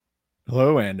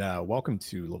Hello and welcome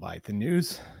to Leviathan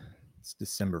News. It's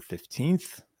December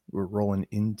 15th. We're rolling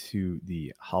into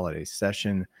the holiday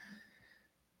session.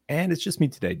 And it's just me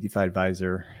today. DeFi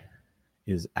Advisor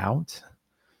is out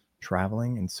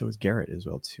traveling, and so is Garrett as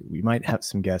well, too. We might have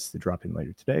some guests to drop in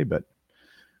later today, but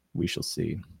we shall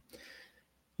see.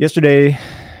 Yesterday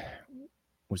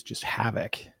was just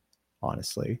havoc,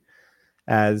 honestly,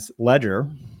 as Ledger,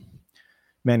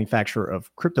 manufacturer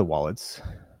of crypto wallets,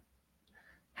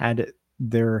 had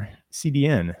their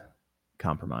CDN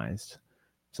compromised.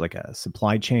 It's like a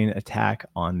supply chain attack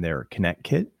on their Connect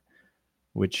kit,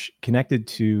 which connected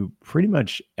to pretty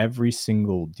much every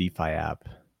single DeFi app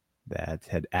that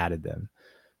had added them.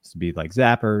 This would be like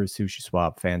Zapper,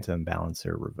 SushiSwap, Phantom,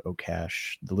 Balancer,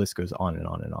 Revocash. The list goes on and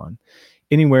on and on.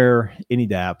 Anywhere, any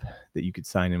dApp that you could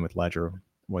sign in with Ledger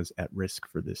was at risk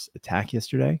for this attack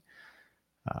yesterday.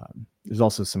 There's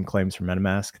also some claims from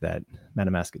MetaMask that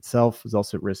MetaMask itself was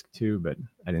also at risk too, but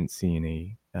I didn't see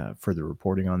any further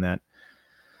reporting on that.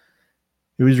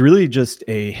 It was really just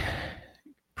a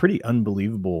pretty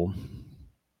unbelievable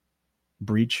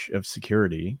breach of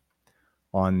security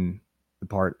on the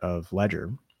part of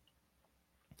Ledger.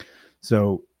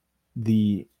 So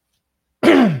the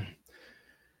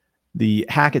the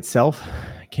hack itself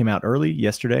came out early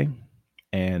yesterday,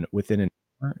 and within an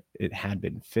hour, it had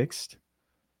been fixed.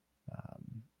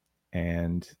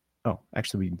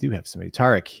 Actually, we do have somebody.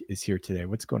 Tarek is here today.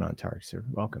 What's going on, Tarek, sir?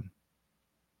 Welcome.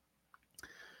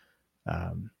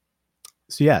 Oh,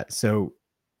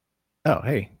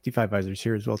 hey, DeFi Advisor's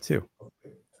here as well, too.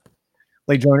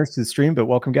 Late joiners to the stream, but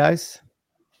welcome, guys.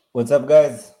 What's up,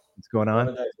 guys? What's going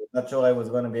on? Not sure I was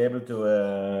going to be able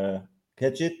to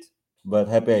catch it, but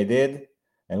happy I did.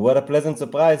 And what a pleasant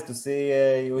surprise to see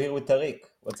you here with Tariq.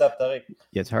 What's up, Tariq?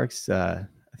 Yeah, Tariq's, I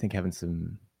think, having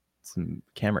some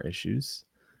camera issues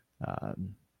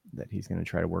that he's going to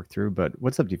try to work through. But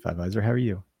what's up, DeFi Advisor? How are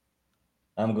you?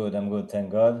 I'm good.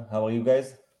 Thank God. How are you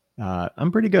guys?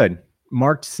 I'm pretty good.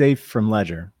 Marked safe from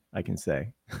Ledger, I can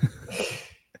say.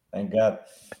 Thank God.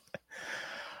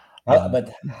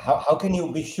 But how can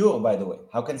you be sure, by the way?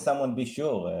 How can someone be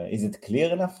sure? Is it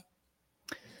clear enough?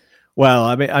 Well,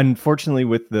 I mean, unfortunately,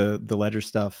 with the Ledger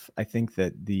stuff, I think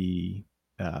that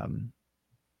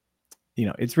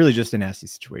it's really just a nasty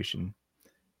situation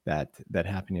that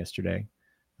happened yesterday.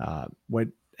 What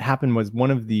happened was one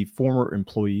of the former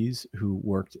employees who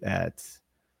worked at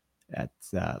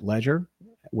Ledger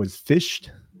was phished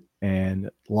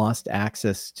and lost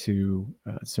access to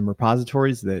some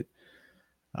repositories and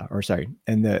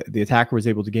the attacker was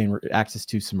able to gain access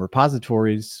to some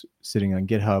repositories sitting on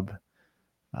GitHub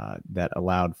that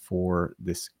allowed for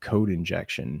this code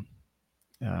injection.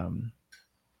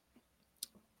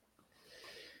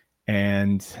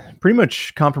 And pretty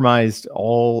much compromised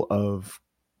all of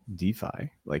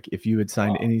DeFi. Like if you had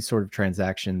signed any sort of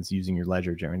transactions using your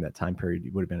Ledger during that time period,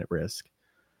 you would have been at risk.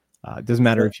 It doesn't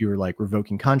matter if you were like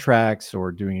revoking contracts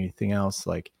or doing anything else,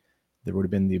 like there would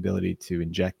have been the ability to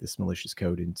inject this malicious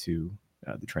code into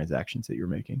the transactions that you're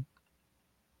making.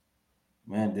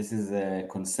 Man, this is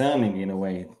concerning in a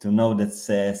way to know that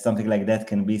something like that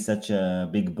can be such a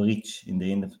big breach in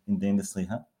the industry,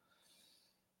 huh?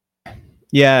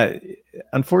 Yeah,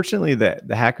 unfortunately, the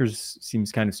hackers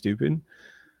seems kind of stupid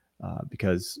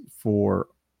because for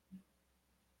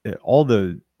all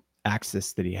the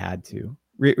access that he had to,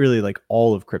 really like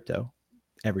all of crypto,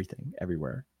 everything,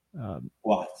 everywhere.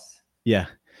 What? Yeah.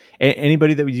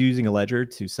 Anybody that was using a Ledger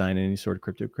to sign any sort of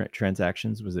crypto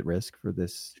transactions was at risk for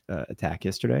this attack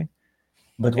yesterday.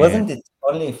 But wasn't it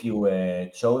only if you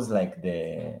chose like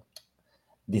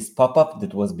this pop-up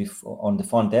that was before on the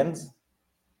front ends?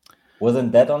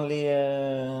 Wasn't that only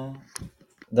the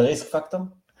risk factor,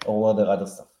 or were there other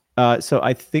stuff? So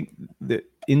I think that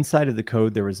inside of the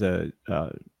code there was the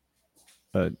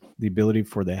ability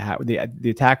for the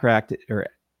attacker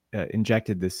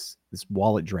injected this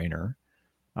wallet drainer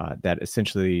that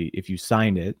essentially, if you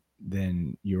signed it,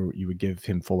 then you would give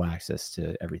him full access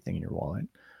to everything in your wallet.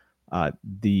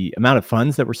 The amount of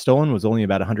funds that were stolen was only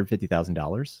about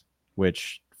 $150,000,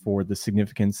 which for the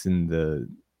significance and the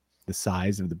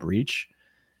size of the breach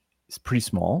is pretty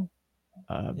small.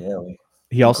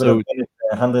 He also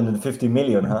 150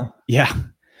 million, huh? Yeah,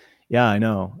 I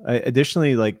know.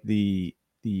 Additionally, like the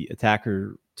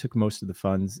attacker took most of the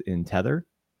funds in Tether,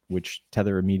 which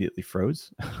Tether immediately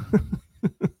froze.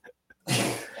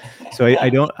 So I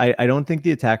don't think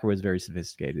the attacker was very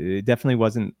sophisticated. It definitely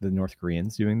wasn't the North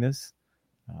Koreans doing this.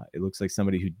 It looks like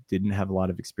somebody who didn't have a lot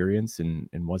of experience and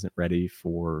wasn't ready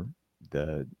for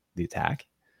the attack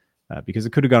because it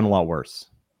could have gone a lot worse.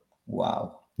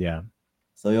 Wow. Yeah.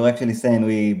 So you're actually saying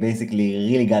we basically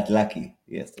really got lucky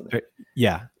yesterday.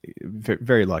 Yeah,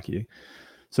 very lucky.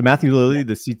 So Matthew Lilley,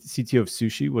 the CTO of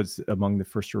Sushi, was among the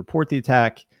first to report the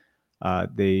attack.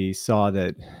 They saw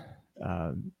that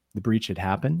the breach had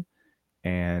happened,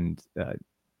 and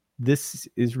this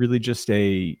is really just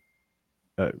a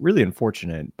really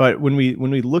unfortunate. But when we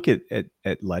look at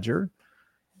Ledger,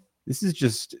 this is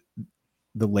just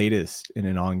the latest in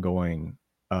an ongoing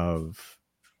of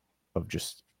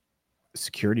just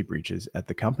security breaches at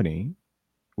the company,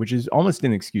 which is almost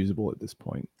inexcusable at this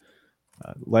point.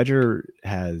 Ledger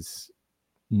has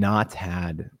not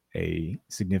had a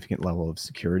significant level of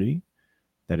security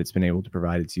that it's been able to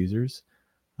provide its users.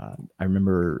 I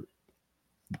remember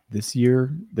this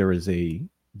year there was a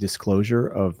disclosure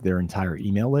of their entire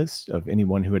email list of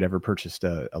anyone who had ever purchased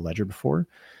a Ledger before.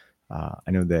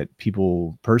 I know that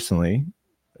people personally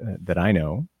that I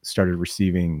know started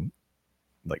receiving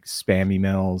like spam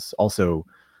emails, also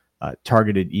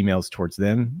targeted emails towards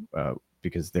them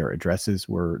because their addresses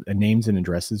were names and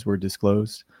addresses were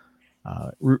disclosed.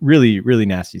 Really, really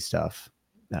nasty stuff.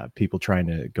 People trying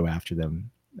to go after them.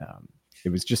 It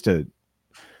was just a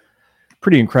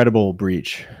pretty incredible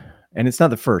breach, and it's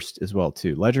not the first as well.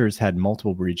 Too, Ledger has had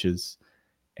multiple breaches,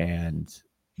 and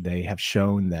they have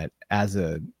shown that as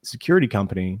a security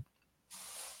company,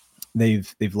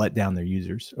 they've let down their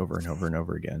users over and over and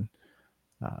over again.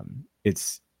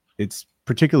 It's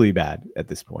particularly bad at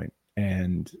this point,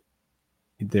 and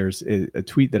there's a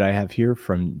tweet that I have here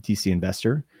from DC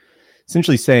Investor,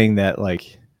 essentially saying that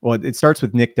it starts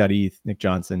with Nick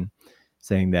Johnson,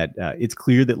 saying that it's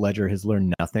clear that Ledger has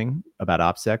learned nothing about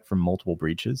OPSEC from multiple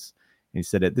breaches. And he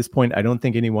said, at this point, I don't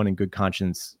think anyone in good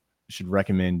conscience should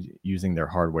recommend using their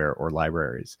hardware or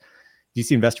libraries.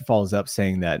 DC Investor follows up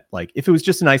saying that if it was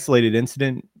just an isolated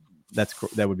incident,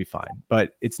 that would be fine,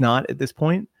 but it's not at this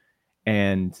point.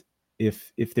 And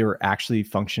if they were actually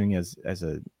functioning as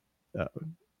a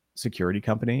security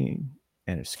company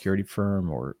and a security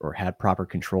firm or had proper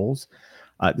controls,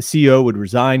 the CEO would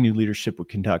resign. New leadership would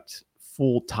conduct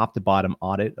full top to bottom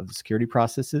audit of the security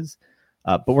processes.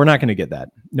 But we're not going to get that.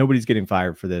 Nobody's getting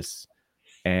fired for this.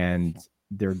 And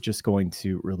they're just going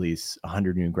to release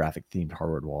 100 new graphic themed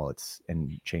hardware wallets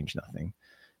and change nothing.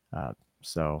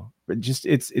 So just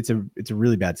it's a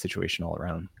really bad situation all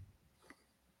around.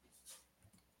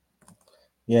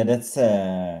 Yeah, that's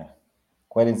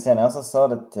quite insane. I also saw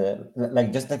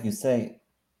that, just like you say,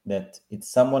 that it's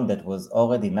someone that was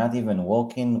already not even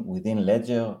working within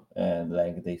Ledger.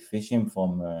 They fish him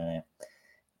from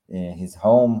his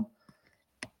home.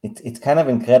 It's kind of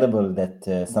incredible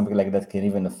that something like that can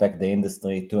even affect the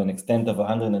industry to an extent of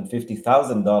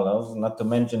 $150,000. Not to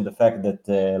mention the fact that,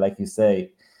 like you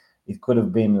say, it could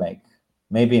have been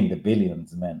maybe in the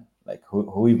billions, man.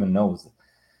 Who even knows?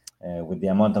 With the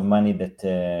amount of money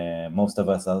that most of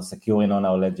us are securing on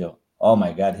our Ledger. Oh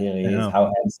my God, here he is.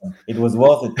 How handsome. It was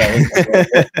worth it,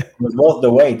 Tariq. It was worth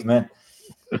the wait, man.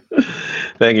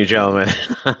 Thank you, gentlemen.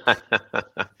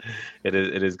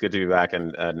 It is good to be back,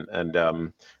 and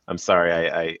I'm sorry.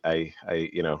 I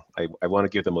want to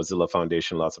give the Mozilla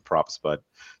Foundation lots of props, but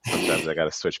sometimes I got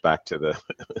to switch back to the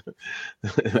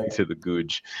to the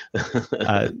Googe.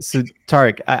 So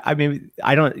Tariq, I mean,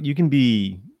 I don't. You can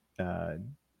be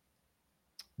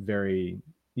very.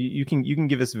 You can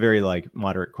give us a very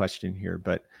moderate question here,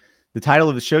 but the title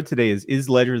of the show today is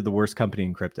Ledger the worst company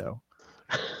in crypto?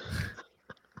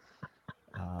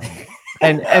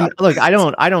 And look, I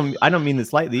don't mean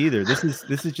this lightly either. This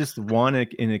is just one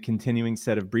in a continuing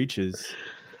set of breaches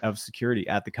of security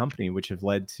at the company, which have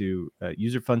led to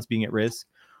user funds being at risk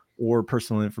or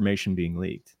personal information being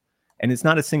leaked. And it's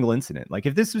not a single incident.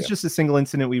 If this was just a single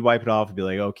incident, we'd wipe it off and be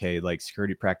like, okay,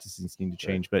 security practices need to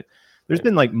change. But there's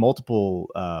been multiple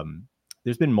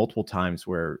times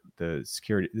where the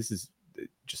security. This is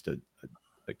just a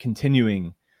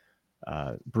continuing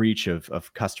breach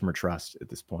of customer trust at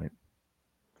this point.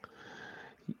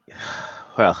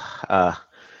 Well,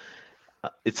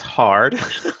 it's hard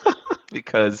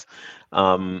because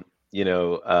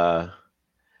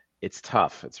it's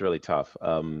tough. It's really tough,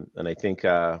 and I think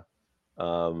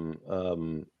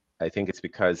it's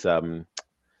because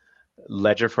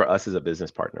Ledger for us is a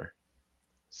business partner,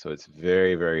 so it's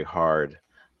very, very hard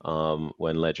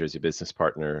when Ledger is your business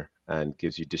partner and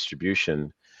gives you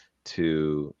distribution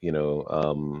to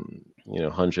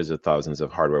hundreds of thousands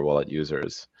of hardware wallet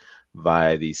users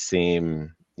via the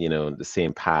same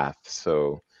path.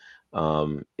 So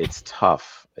it's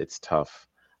tough.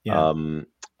 Yeah.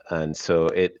 And so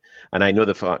and I know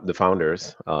the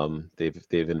founders,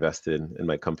 they've invested in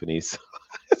my companies.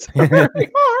 It's very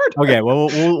hard. Okay, well,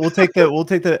 we'll take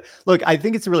the look. I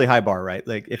think it's a really high bar, right?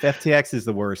 Like if FTX is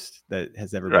the worst that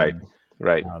has ever Right, been,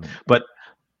 right.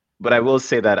 But I will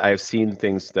say that I've seen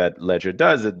things that Ledger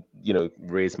does that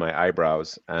raise my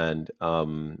eyebrows, and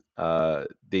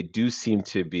they do seem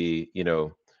to be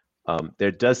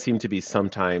there does seem to be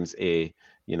sometimes a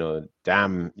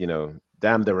damn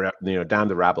damn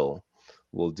the rabble,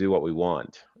 we'll do what we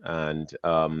want, and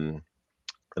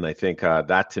I think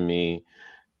that to me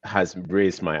has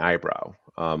raised my eyebrow.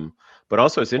 But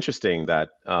also it's interesting that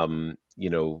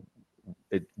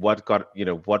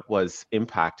what was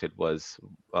impacted was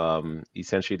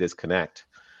essentially this Connect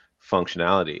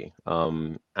functionality,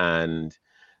 and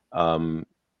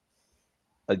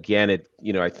again,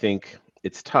 I think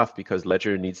it's tough because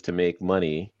Ledger needs to make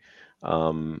money,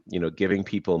 giving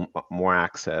people more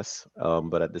access,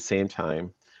 but at the same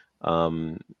time,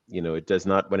 it does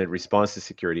not, when it responds to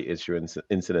security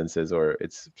incidences or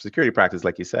its security practice,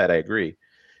 like you said, I agree.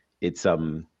 It's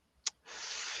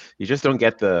you just don't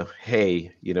get the,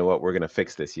 hey, you know what, we're going to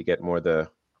fix this. You get more the,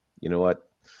 you know what,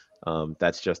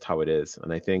 that's just how it is.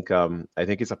 And I think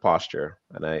it's a posture,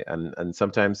 and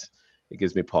sometimes it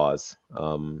gives me pause,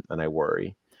 and I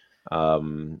worry.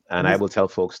 And I will tell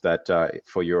folks that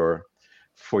for your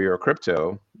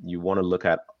crypto, you want to look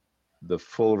at the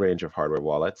full range of hardware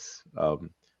wallets.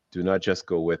 Do not just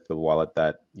go with the wallet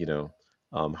that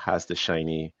has the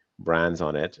shiny brands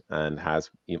on it and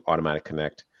has automatic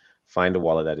connect. Find a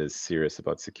wallet that is serious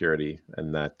about security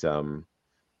and that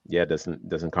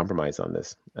doesn't compromise on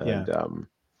this. And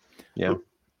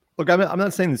Look, I'm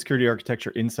not saying the security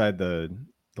architecture inside the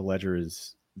ledger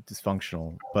is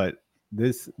dysfunctional, but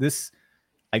this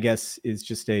I guess is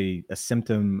just a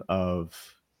symptom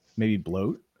of maybe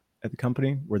bloat at the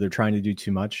company where they're trying to do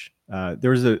too much.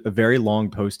 There was a very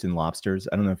long post in Lobsters.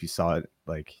 I don't know if you saw it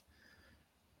like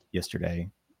yesterday.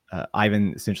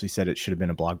 Ivan essentially said it should have been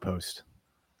a blog post.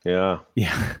 Yeah.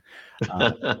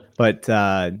 But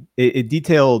it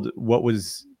detailed what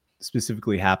was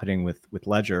specifically happening with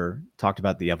Ledger, talked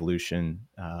about the evolution,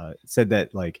 said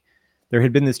that like there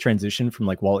had been this transition from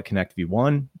like Wallet Connect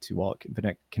v1 to Wallet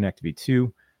Connect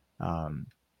v2.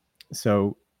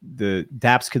 So the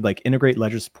dApps could like integrate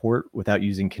Ledger support without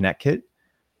using ConnectKit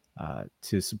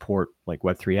to support like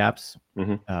Web3 apps.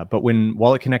 Mm-hmm. But when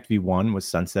Wallet Connect v1 was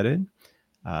sunsetted,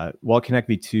 Wallet Connect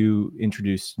v2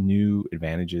 introduced new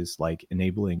advantages like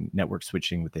enabling network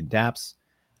switching within dApps,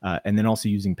 and then also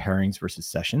using pairings versus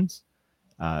sessions.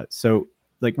 So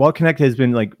like Wallet Connect has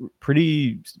been like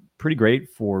pretty great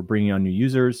for bringing on new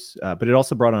users, but it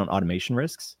also brought on automation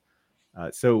risks.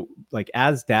 So like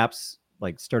as dApps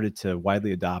like started to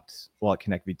widely adopt Wallet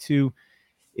Connect v2,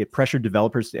 it pressured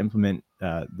developers to implement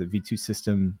the v2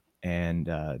 system and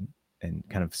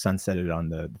kind of sunsetted on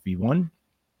the v1.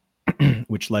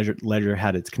 Which Ledger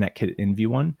had its ConnectKit in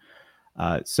v1.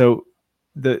 So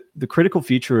the critical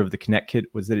feature of the ConnectKit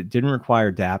was that it didn't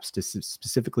require dApps to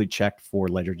specifically check for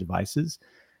Ledger devices.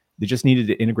 They just needed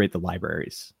to integrate the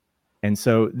libraries. And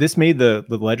so this made the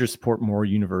Ledger support more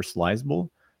universalizable,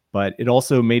 but it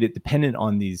also made it dependent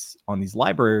on these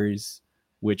libraries,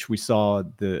 which we saw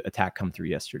the attack come through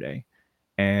yesterday.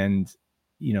 And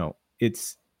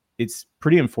it's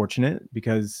pretty unfortunate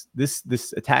because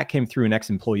this attack came through an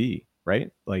ex-employee,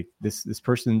 right? Like this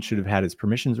person should have had his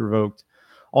permissions revoked.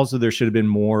 Also, there should have been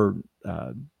more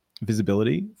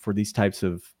visibility for these types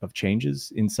of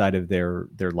changes inside of their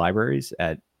libraries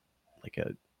at like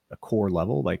a core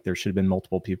level. Like there should have been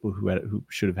multiple people who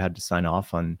should have had to sign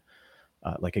off on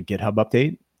like a GitHub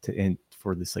update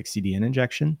for this like CDN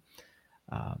injection.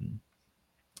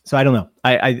 So I don't know.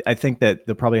 I think that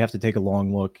they'll probably have to take a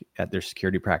long look at their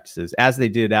security practices, as they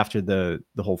did after the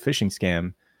whole phishing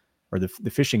scam or the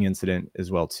phishing incident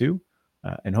as well too.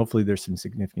 And hopefully there's some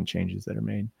significant changes that are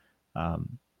made.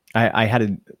 I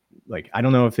had I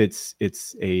don't know if it's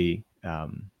a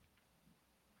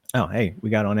oh, hey, we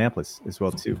got on Amplis as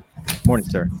well too. Morning,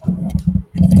 sir.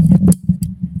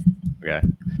 Okay.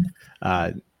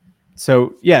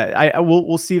 So yeah,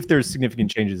 we'll see if there's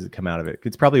significant changes that come out of it.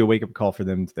 It's probably a wake up call for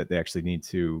them that they actually need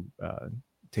to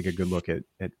take a good look at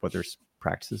what their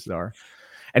practices are.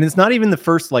 And it's not even the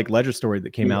first like Ledger story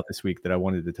that came out this week that I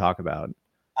wanted to talk about.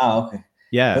 Oh, okay.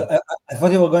 Yeah. I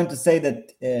thought you were going to say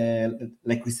that,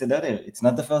 like we said earlier, it's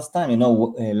not the first time.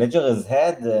 Ledger has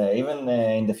had, even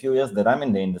in the few years that I'm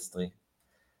in the industry,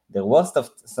 there was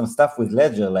some stuff with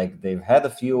Ledger, like they've had a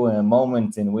few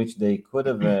moments in which they could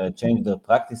have changed their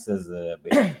practices a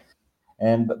bit.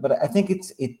 But I think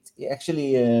it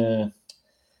actually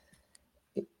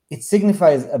it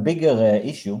signifies a bigger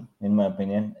issue, in my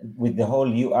opinion, with the whole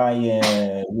UI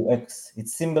UX. It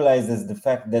symbolizes the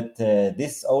fact that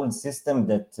this old system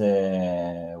that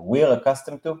we're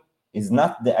accustomed to is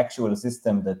not the actual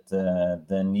system that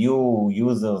the new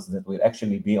users that will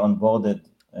actually be onboarded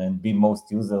and be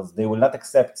most users, they will not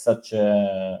accept such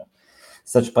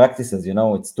practices.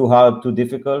 It's too hard, too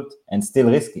difficult, and still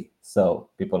risky. So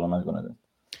people are not going to do it.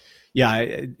 Yeah,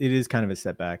 it is kind of a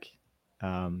setback.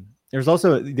 There's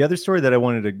also the other story that I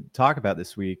wanted to talk about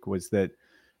this week was that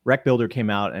Rec Builder came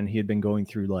out and he had been going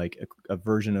through like a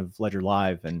version of Ledger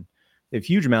Live, and they have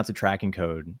huge amounts of tracking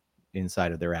code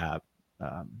inside of their app.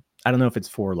 I don't know if it's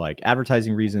for like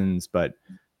advertising reasons, but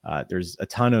there's a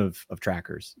ton of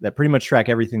trackers that pretty much track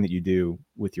everything that you do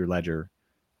with your Ledger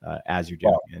as you're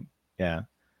doing it. Yeah.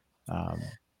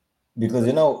 Because,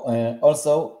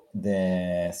 also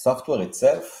the software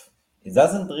itself, it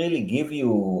doesn't really give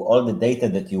you all the data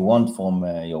that you want from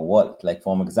your wallet. Like,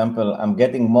 for example, I'm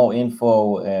getting more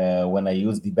info when I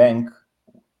use the bank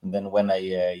than when I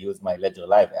use my Ledger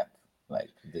Live app. Like,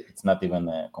 it's not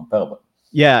even comparable.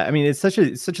 Yeah, I mean, it's such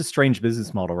a strange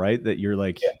business model, right? That you're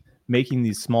like making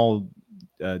these small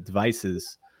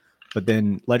devices, but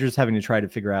then Ledger's having to try to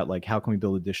figure out like how can we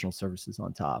build additional services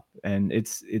on top, and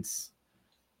it's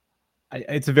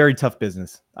a very tough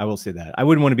business. I will say that. I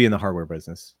wouldn't want to be in the hardware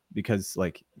business because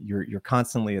like you're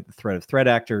constantly at the threat of threat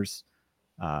actors,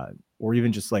 or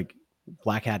even just like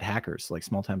black hat hackers, like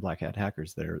small time black hat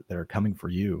hackers that are coming for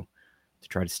you to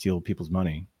try to steal people's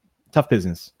money. Tough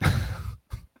business.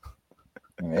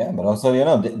 Yeah, but also,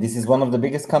 this is one of the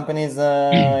biggest companies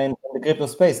in the crypto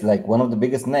space, like one of the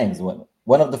biggest names.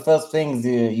 One of the first things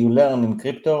you learn in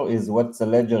crypto is what's a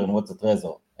ledger and what's a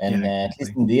Trezor. And at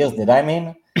least in the years that I'm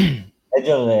in,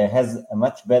 Ledger has a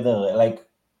much better, like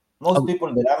most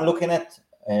people that I'm looking at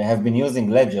have been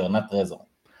using Ledger, not Trezor.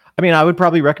 I mean, I would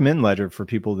probably recommend Ledger for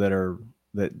people that are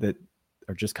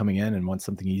just coming in and want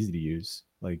something easy to use.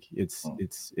 Like it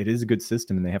is a good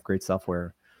system and they have great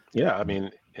software. Yeah, I mean,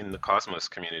 in the Cosmos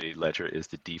community, Ledger is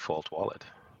the default wallet.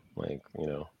 Like,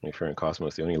 if you're in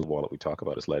Cosmos, the only wallet we talk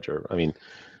about is Ledger. I mean,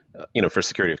 for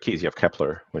security of keys, you have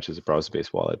Kepler, which is a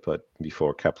browser-based wallet. But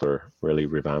before Kepler really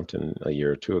revamped in a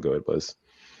year or two ago, it was,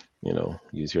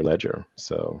 use your Ledger.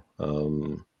 So,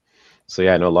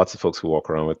 yeah, I know lots of folks who walk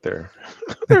around with their,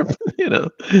 Do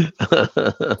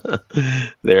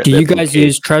you guys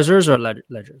use Trezors or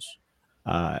Ledgers?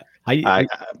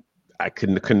 I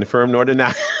couldn't confirm nor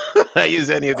deny I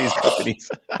use any of these companies.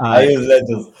 I use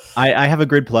Ledgers. I have a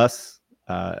Grid Plus.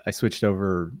 I switched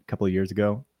over a couple of years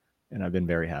ago, and I've been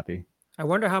very happy. I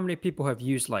wonder how many people have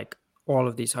used like all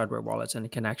of these hardware wallets and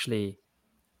it can actually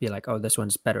be like, oh, this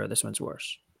one's better, this one's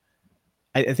worse.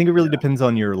 I think it really depends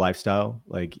on your lifestyle.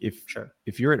 Like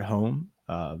if you're at home,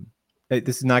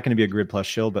 this is not going to be a Grid Plus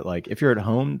shill, but like if you're at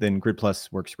home, then Grid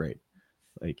Plus works great.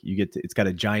 Like it's got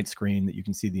a giant screen that you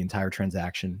can see the entire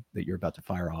transaction that you're about to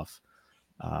fire off.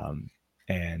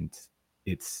 And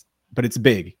it's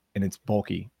big and it's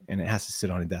bulky and it has to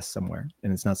sit on a desk somewhere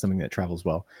and it's not something that travels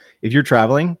well. If you're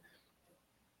traveling,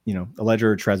 a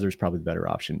Ledger or Trezor is probably the better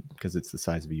option because it's the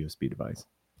size of a USB device.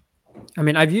 I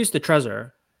mean, I've used the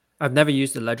Trezor. I've never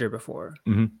used the Ledger before.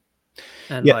 Mm-hmm.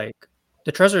 And like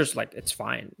the Trezor is like, it's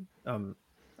fine. I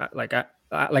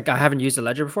haven't used the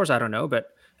Ledger before, so I don't know, but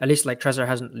at least like Trezor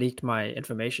hasn't leaked my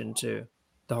information to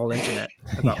the whole internet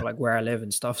about like where I live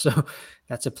and stuff. So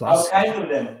that's a plus. How kind of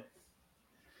them.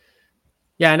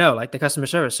 Yeah, I know. Like the customer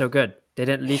service is so good. They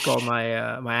didn't leak all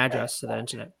my my address to the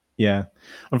internet. Yeah.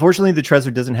 Unfortunately, the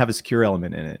Trezor doesn't have a secure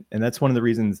element in it. And that's one of the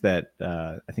reasons that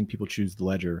I think people choose the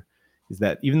Ledger is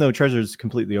that even though Trezor is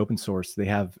completely open source, they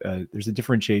have there's a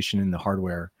differentiation in the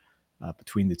hardware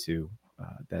between the two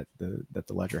that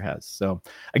the Ledger has. So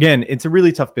again, it's a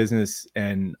really tough business.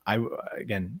 And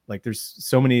there's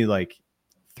so many like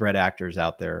threat actors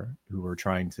out there who are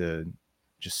trying to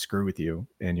just screw with you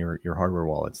and your hardware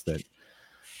wallets that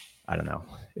I don't know.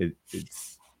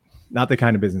 It's not the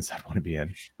kind of business I want to be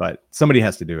in, but somebody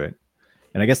has to do it.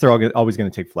 And I guess they're always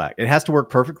going to take flack. It has to work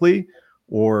perfectly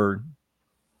or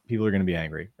people are going to be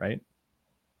angry, right?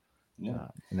 Yeah.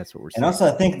 And that's what we're seeing. And also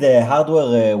I think the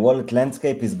hardware wallet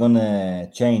landscape is going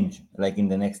to change like in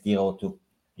the next year or two.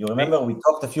 You remember we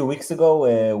talked a few weeks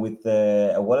ago with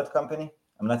a wallet company.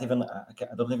 I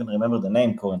don't even remember the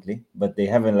name currently, but they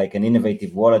have like an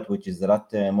innovative wallet, which is a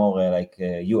lot more like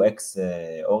UX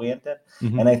oriented.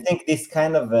 Mm-hmm. And I think this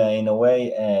kind of, in a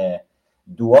way,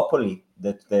 duopoly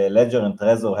that Ledger and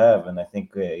Trezor have, and I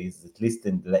think is at least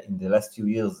in the last few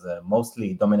years,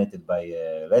 mostly dominated by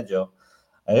Ledger.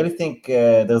 I really think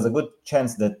there's a good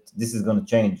chance that this is going to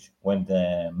change when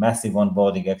the massive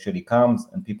onboarding actually comes,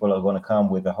 and people are going to come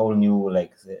with a whole new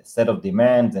like set of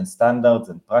demands and standards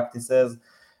and practices.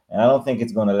 And I don't think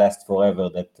it's going to last forever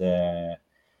that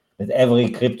every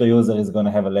crypto user is going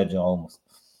to have a ledger almost.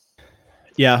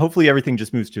 Yeah, hopefully everything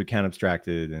just moves to account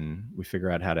abstracted, and we figure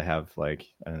out how to have like,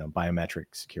 I don't know, biometric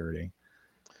security.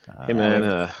 Hey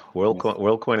man,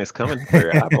 WorldCoin is coming for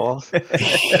your eyeballs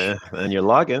and your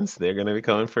logins. They're going to be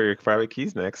coming for your private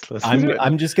keys next. I'm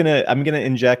gonna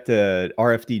inject a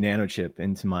RFD nanochip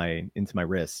into my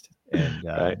wrist and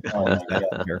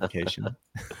verification.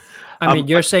 I mean,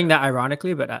 you're saying that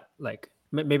ironically, but like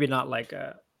maybe not like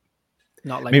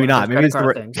maybe not maybe it's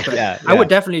card things. But yeah, I would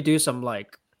definitely do some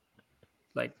like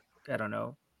I don't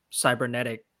know,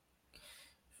 cybernetic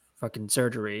fucking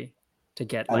surgery to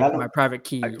get like my private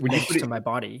key next to my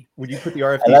body. Would you put the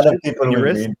RFD a lot of chip people on your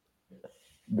would wrist?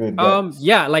 Good.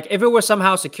 Yeah, like if it was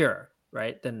somehow secure,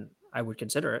 right, then I would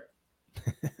consider it.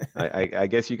 I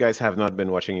guess you guys have not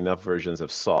been watching enough versions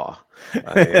of Saw. You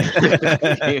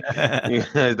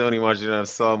guys don't even watch enough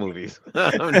Saw movies.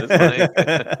 I'm just like,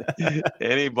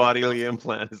 any bodily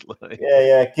implant is like...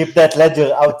 Yeah, keep that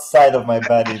ledger outside of my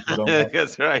body. If you don't mind.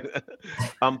 That's right.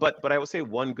 But I will say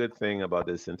one good thing about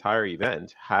this entire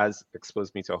event has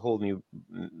exposed me to a whole new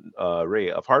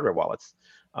array of hardware wallets.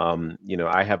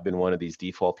 I have been one of these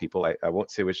default people. I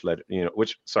won't say which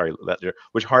which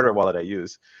hardware wallet I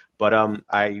use, but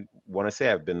I want to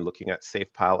say I've been looking at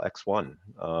SafePal X1.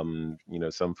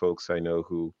 Some folks I know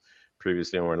who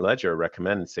previously were in Ledger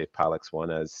recommend SafePal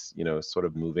X1 as sort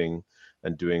of moving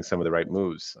and doing some of the right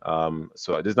moves.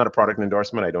 So it is not a product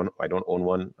endorsement. I don't own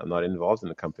one. I'm not involved in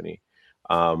the company,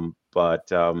 but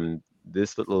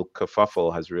this little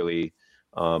kerfuffle has really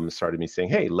started me saying,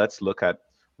 hey, let's look at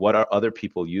what are other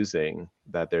people using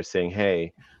that they're saying,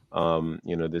 hey,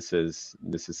 this is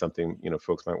something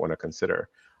folks might want to consider.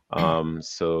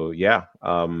 So yeah,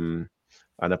 and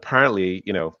apparently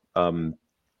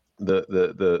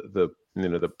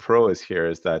the pro is here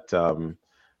is that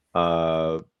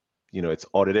it's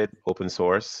audited, open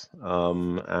source,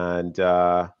 and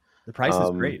the price is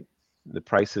great. The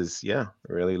price is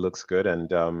really looks good,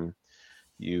 and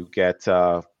you get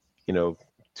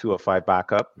 205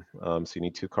 backup, so you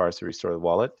need 2 cards to restore the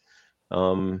wallet.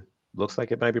 Looks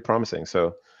like it might be promising.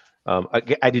 So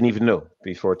I didn't even know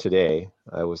before today.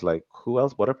 I was like, who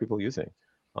else? What are people using?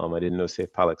 I didn't know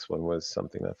SafePal X1 was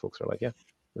something that folks are like, yeah,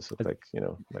 this looks like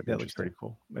might be looks pretty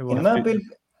cool. In my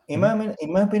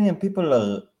opinion, people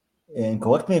are, and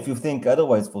correct me if you think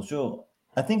otherwise, for sure.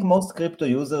 I think most crypto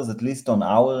users, at least on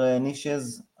our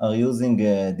niches, are using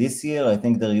this year. I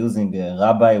think they're using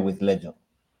Rabbi with Ledger.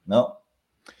 No.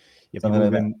 Yeah,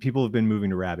 people have been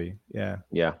moving to Rabbi. Yeah.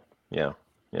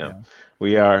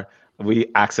 We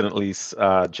accidentally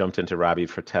jumped into Rabbi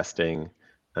for testing,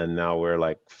 and now we're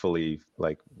like fully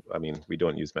we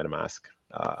don't use MetaMask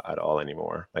at all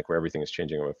anymore. Like where everything is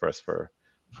changing over first for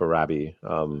Rabbi.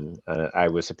 And I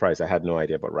was surprised. I had no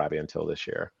idea about Rabbi until this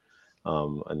year,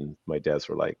 and my devs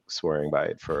were like swearing by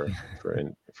it for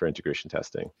integration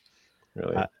testing.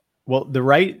 Really. Well, the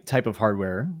right type of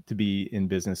hardware to be in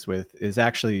business with is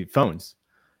actually phones.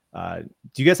 Do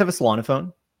you guys have a Solana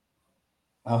phone?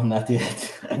 Oh, not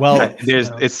yet. Well,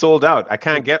 it's sold out. I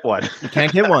can't get one. You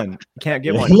can't get one.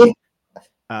 Really?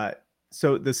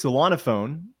 So the Solana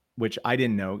phone, which I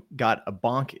didn't know, got a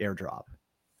Bonk airdrop,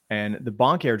 and the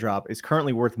Bonk airdrop is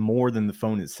currently worth more than the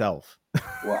phone itself.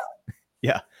 Wow.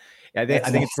 Yeah, I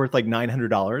think it's worth like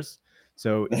 $900.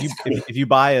 So if you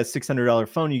buy a $600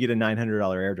 phone, you get a $900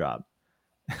 airdrop.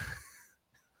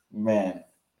 Man.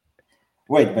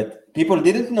 Wait, but people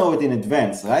didn't know it in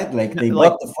advance, right? Like they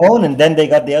bought the phone and then they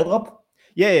got the airdrop?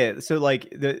 Yeah. So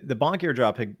like the Bonk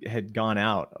airdrop had gone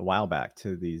out a while back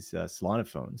to these Solana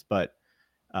phones, but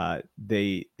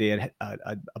they had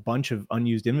a bunch of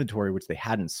unused inventory which they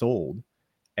hadn't sold,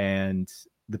 and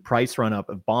the price run up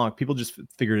of Bonk, people just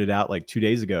figured it out like 2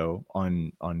 days ago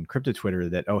on crypto Twitter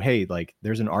that, oh, hey, like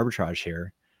there's an arbitrage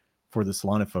here for the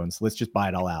Solana phones. So let's just buy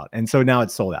it all out. And so now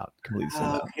it's sold out, completely sold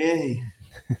out. Okay.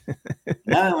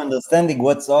 Now I'm understanding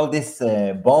what's all this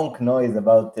Bonk noise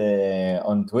about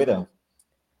on Twitter.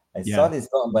 I saw this,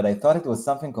 but I thought it was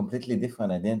something completely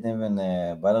different. I didn't even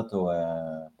bother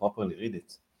to properly read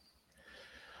it.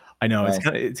 I know, nice.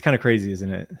 It's kind of crazy,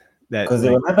 isn't it? Because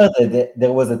remember that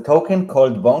there was a token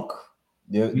called Bonk.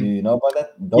 Do you know about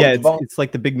that? It's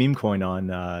like the big meme coin on.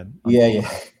 Yeah.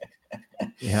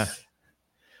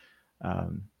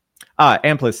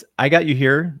 Amplis, I got you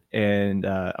here, and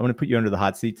I want to put you under the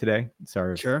hot seat today.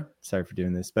 Sorry for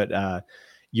doing this, but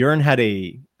Yearn had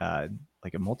a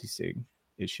multi-sig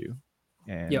issue,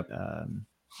 and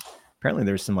apparently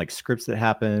there's some like scripts that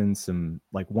happened. Some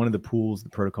like one of the pools, the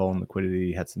protocol and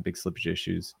liquidity had some big slippage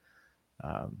issues.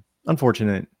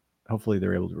 Unfortunate. Hopefully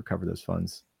they're able to recover those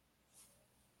funds.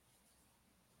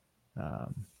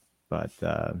 But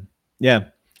yeah,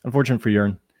 unfortunate for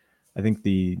Yearn. I think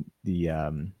the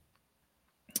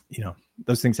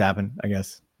those things happen, I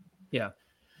guess. Yeah.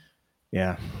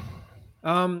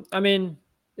 I mean,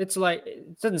 it's like,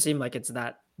 it doesn't seem like it's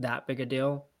that big a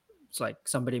deal. It's like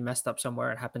somebody messed up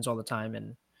somewhere. It happens all the time.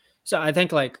 And so I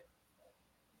think like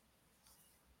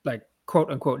quote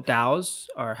unquote DAOs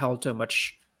are held to a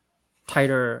much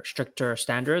tighter, stricter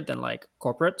standard than like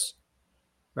corporates,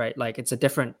 right? Like it's a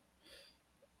different,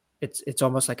 it's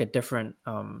almost like a different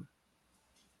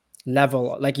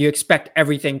level. Like you expect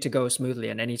everything to go smoothly,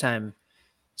 and anytime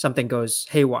something goes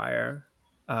haywire,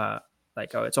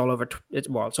 like, oh, it's all over it's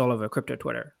all over crypto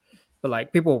Twitter. But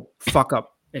like people fuck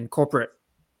up in corporate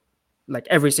like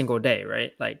every single day,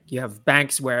 right? Like you have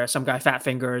banks where some guy fat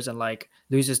fingers and like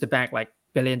loses the bank like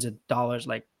billions of dollars.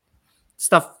 Like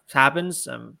stuff happens.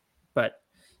 But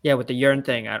yeah, with the Yearn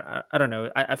thing, I don't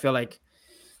know. I feel like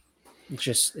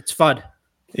it's FUD.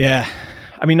 Yeah,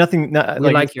 I mean nothing.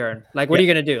 We like Yearn. Like, what are you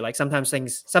gonna do? Like sometimes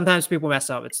people mess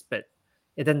up. But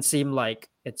it doesn't seem like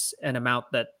it's an amount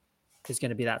that is going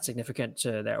to be that significant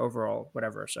to their overall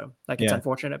whatever. So like it's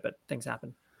unfortunate, but things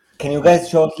happen. Can you guys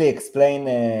shortly explain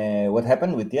what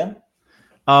happened with Yearn?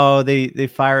 Oh, they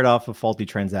fired off a faulty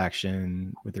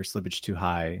transaction with their slippage too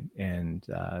high, and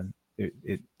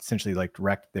it essentially like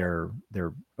wrecked their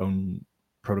own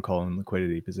protocol and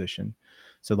liquidity position.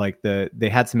 So like they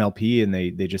had some LP and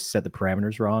they just set the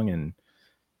parameters wrong, and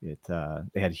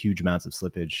they had huge amounts of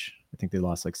slippage. I think they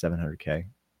lost like 700K.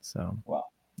 So wow,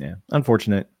 yeah,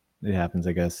 unfortunate. It happens,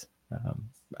 I guess.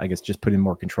 I guess just put in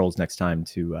more controls next time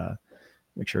to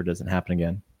make sure it doesn't happen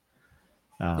again.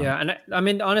 Yeah, and I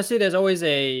mean honestly, there's always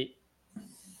a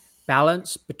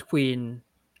balance between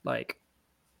like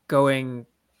being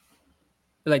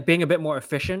a bit more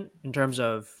efficient in terms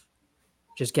of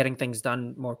just getting things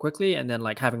done more quickly, and then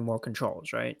like having more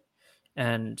controls, right?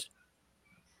 And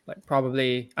like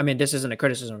probably, I mean, this isn't a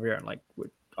criticism of Yearn. Like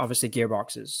obviously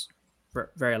Gearbox is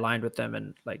very aligned with them,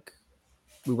 and like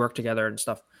we work together and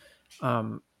stuff.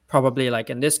 Probably like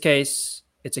in this case,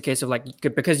 it's a case of like,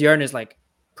 because Yearn is like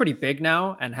pretty big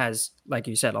now and has, like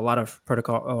you said, a lot of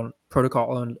protocol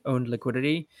owned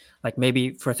liquidity. Like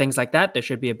maybe for things like that, there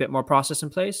should be a bit more process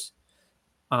in place.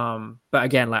 But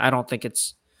again, like I don't think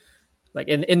it's like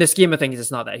in the scheme of things, it's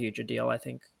not that huge a deal, I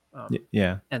think.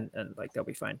 Yeah, and like they'll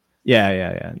be fine.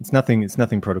 Yeah. It's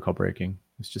nothing protocol breaking.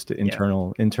 It's just an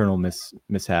internal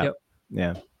mishap. Yep.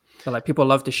 Yeah. So like people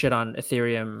love to shit on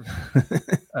Ethereum,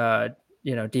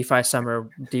 DeFi Summer,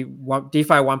 DeFi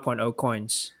 1.0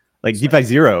 coins. Like DeFi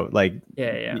 0, like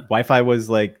Wi-Fi was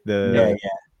like the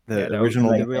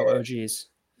original, the real OGs.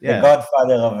 The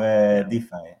godfather of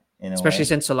DeFi. Especially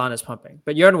since Solana's pumping.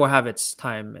 But Yearn will have its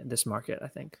time in this market, I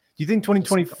think. Do you think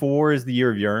 2024 is the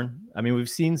year of Yearn? I mean, we've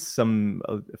seen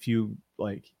a few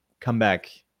like comeback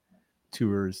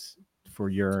tours for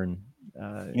Yearn.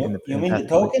 You mean the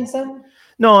token, Sam?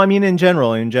 No, I mean in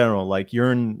general, like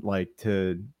Yearn,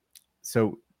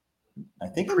 so I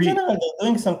think in general they're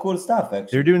doing some cool stuff. Actually,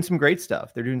 they're doing some great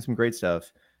stuff.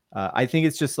 I think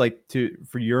it's just like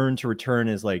for Yearn to return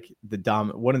is like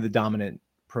one of the dominant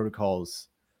protocols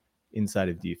inside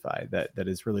of DeFi that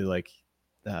is really like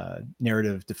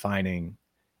narrative defining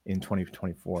in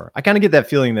 2024. I kind of get that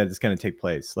feeling that it's going to take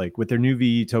place, like with their new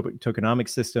VE tokenomics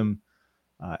system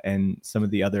and some of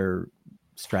the other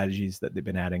strategies that they've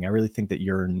been adding. I really think that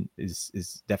Yearn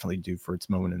is definitely due for its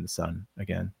moment in the sun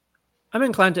again. I'm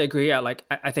inclined to agree.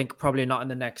 I think probably not in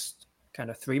the next kind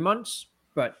of 3 months,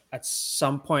 but at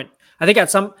some point, I think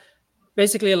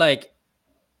basically like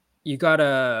you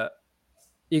gotta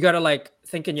like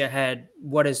think in your head,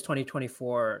 what is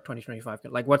 2024, 2025?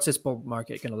 Like what's this bull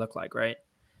market going to look like? Right.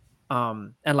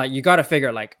 And like, you got to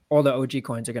figure like all the OG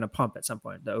coins are going to pump at some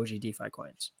point, the OG DeFi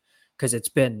coins, because it's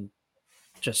been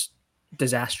just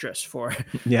disastrous for,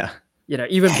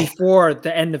 even before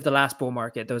the end of the last bull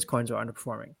market, those coins were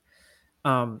underperforming.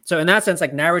 So in that sense,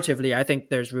 like narratively, I think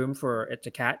there's room for it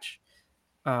to catch.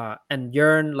 And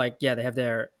Yearn, like, they have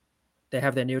their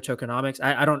new tokenomics.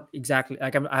 I don't exactly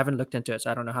like, I haven't looked into it,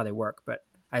 so I don't know how they work, but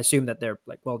I assume that they're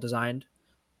like well designed.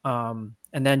 And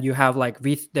then you have like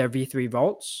their V3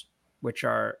 vaults, which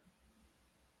are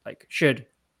like should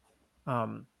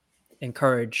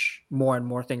encourage more and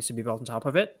more things to be built on top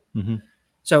of it. Mm-hmm.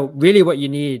 So really what you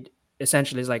need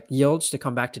essentially is like yields to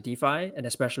come back to DeFi, and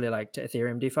especially like to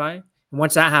Ethereum DeFi. And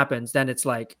once that happens, then it's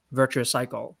like virtuous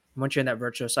cycle. Once you're in that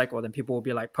virtuous cycle, then people will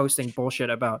be like posting bullshit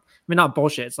about, I mean, not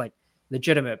bullshit. It's like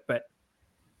legitimate, but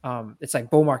it's like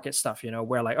bull market stuff,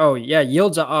 where like, oh yeah,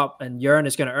 yields are up and Yearn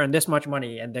is going to earn this much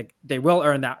money, and they will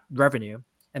earn that revenue,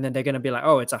 and then they're going to be like,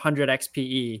 oh, it's 100x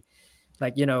PE,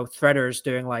 like threaders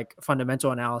doing like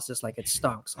fundamental analysis like it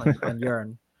stunks on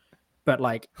Yearn, but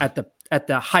like at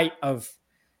the height of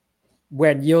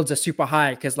when yields are super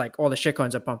high because like all the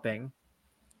shitcoins are pumping,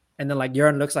 and then like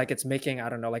Yearn looks like it's making, I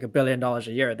don't know, like $1 billion a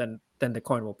year, then the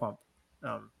coin will pump.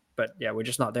 But yeah, we're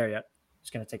just not there yet. It's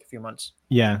going to take a few months.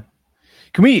 Yeah.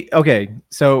 Okay,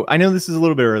 so I know this is a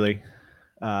little bit early.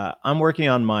 I'm working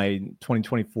on my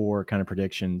 2024 kind of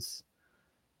predictions,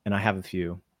 and I have a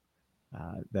few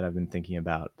that I've been thinking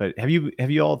about. But have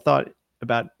you all thought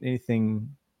about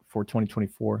anything for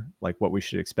 2024, like what we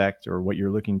should expect or what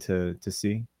you're looking to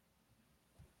see?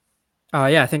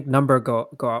 Yeah, I think number go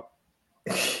up.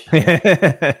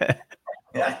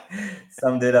 Yeah,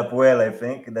 summed it up well. I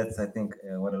think that's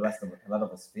what a lot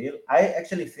of us feel. I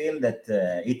actually feel that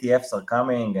ETFs are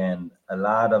coming, and a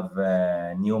lot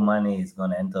of new money is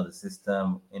going to enter the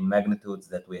system in magnitudes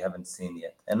that we haven't seen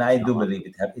yet. And I do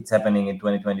believe it's happening in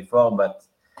 2024, but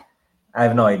I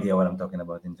have no idea what I'm talking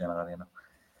about in general.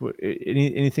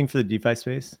 Anything for the DeFi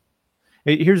space?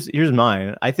 Here's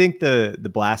mine. I think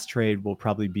the Blast trade will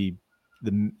probably be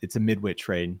it's a midwit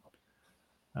trade.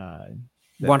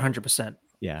 100%.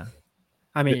 Yeah.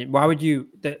 I mean, why would you?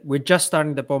 We're just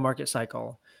starting the bull market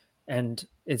cycle, and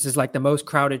it's just like the most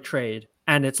crowded trade,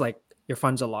 and it's like your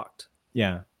funds are locked.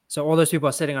 Yeah. So all those people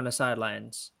are sitting on the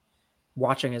sidelines,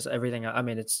 watching as everything. I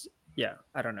mean,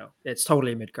 I don't know. It's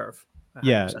totally mid curve.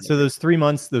 Yeah. So those 3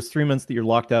 months that you're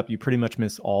locked up, you pretty much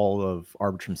miss all of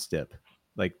Arbitrum STIP.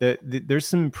 Like there's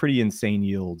some pretty insane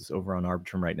yields over on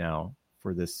Arbitrum right now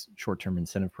for this short-term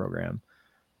incentive program.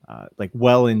 Like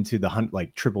well into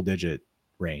the triple digit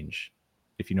range,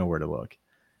 if you know where to look.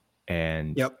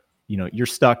 And you're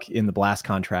stuck in the Blast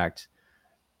contract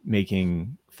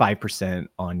making 5%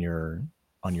 on your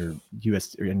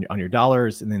US on your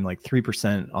dollars, and then like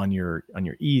 3% on your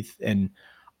ETH. And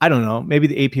I don't know, maybe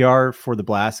the APR for the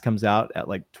Blast comes out at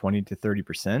like 20 to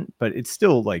 30%, but it's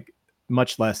still like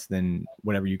much less than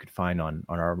whatever you could find on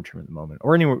Arbitrum at the moment,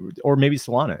 or anywhere, or maybe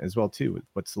Solana as well too, with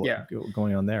what's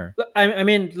going on there. I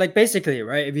mean, like basically,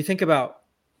 right? If you think about,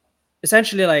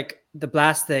 essentially, like the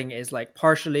Blast thing is like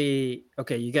partially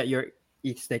okay. You get your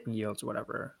ETH staking yields,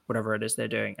 whatever it is they're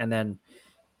doing, and then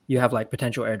you have like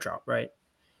potential airdrop, right?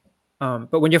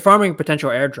 But when you're farming potential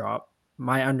airdrop,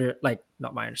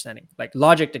 not my understanding, like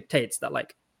logic dictates that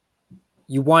like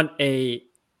you want a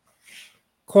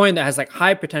coin that has like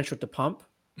high potential to pump,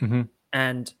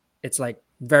 and it's like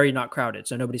very not crowded,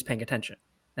 so nobody's paying attention.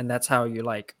 And that's how you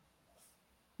like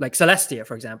Celestia,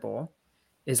 for example,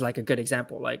 is like a good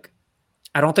example. Like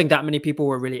I don't think that many people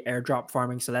were really airdrop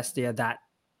farming Celestia that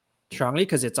strongly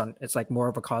because it's like more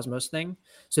of a Cosmos thing.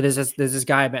 So there's this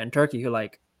guy I met in Turkey who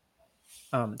like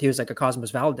he was like a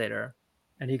Cosmos validator,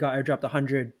 and he got airdropped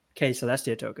 100k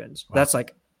Celestia tokens. Wow. That's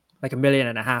like $1.5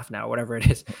 million now, whatever it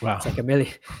is. Wow. It's like $1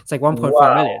 million. It's like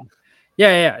 1.4 million.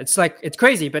 Yeah. It's like, it's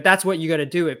crazy, but that's what you got to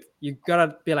do. If you got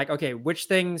to be like, okay, which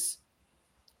things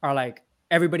are like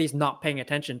everybody's not paying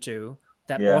attention to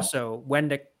that also when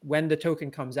the token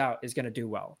comes out is going to do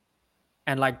well.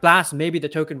 And like Blast, maybe the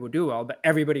token will do well, but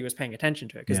everybody was paying attention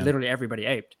to it because literally everybody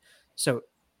aped. So,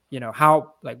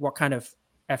 what kind of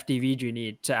FDV do you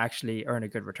need to actually earn a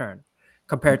good return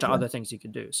compared to other things you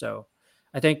could do? So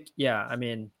I think, I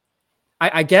mean,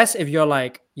 I guess if you're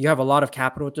like, you have a lot of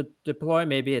capital to deploy,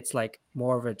 maybe it's like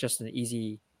more of just an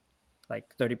easy, like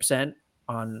 30%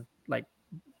 on like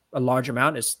a large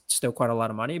amount is still quite a lot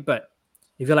of money. But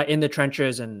if you're like in the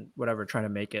trenches and whatever, trying to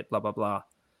make it, blah, blah, blah.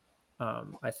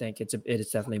 I think it is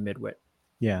definitely midwit.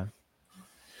 Yeah.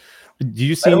 Do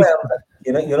you see? You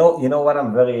know what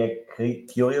I'm very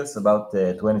curious about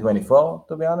 2024,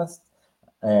 to be honest,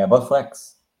 about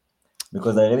Frax.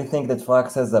 Because I really think that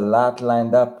Frax has a lot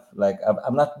lined up. Like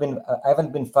I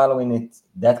haven't been following it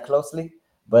that closely,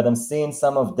 but I'm seeing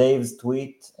some of Dave's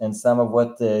tweet and some of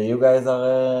what you guys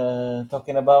are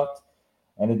talking about,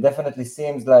 and it definitely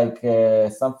seems like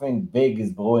something big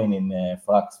is brewing in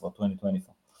Frax for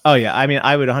 2024. Oh yeah, I mean,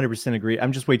 I would 100% agree.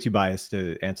 I'm just way too biased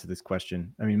to answer this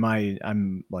question. I mean,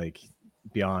 I'm like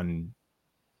beyond,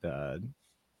 bullish.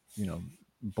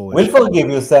 We'll forgive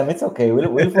you, Sam. It's okay.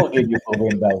 We'll forgive you for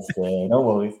being biased. No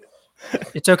worries.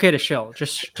 It's okay to chill.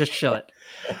 Just chill it.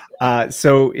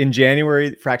 So in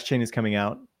January, Frax Chain is coming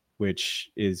out, which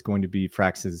is going to be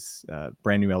Frax's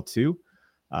brand new L2.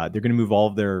 They're going to move all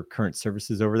of their current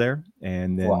services over there,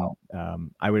 and then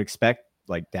I would expect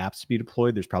like dApps to be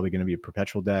deployed. There's probably going to be a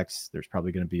perpetual DEX. There's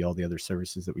probably going to be all the other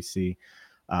services that we see.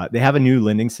 They have a new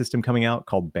lending system coming out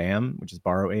called BAM, which is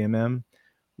Borrow AMM,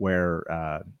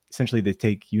 where essentially they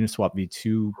take Uniswap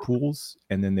v2 pools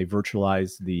and then they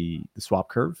virtualize the swap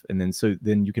curve, and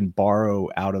then you can borrow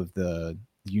out of the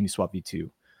Uniswap v2,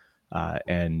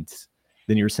 and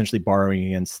then you're essentially borrowing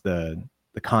against the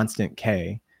constant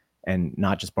K, and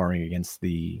not just borrowing against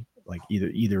the like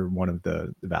either one of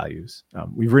the values.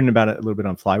 We've written about it a little bit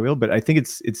on Flywheel, but I think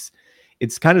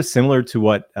it's kind of similar to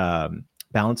what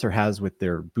Balancer has with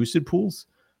their boosted pools,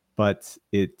 but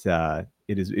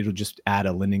it'll just add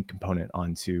a lending component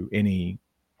onto any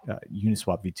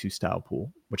Uniswap v2 style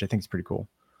pool, which I think is pretty cool.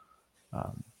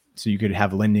 So you could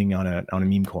have lending on a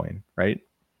meme coin, right?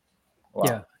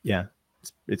 Wow. Yeah,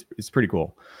 it's pretty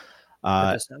cool.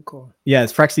 That's not cool. Yeah,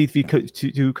 it's Frax ETH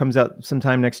v2 comes out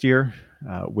sometime next year,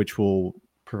 which will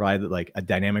provide like a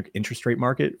dynamic interest rate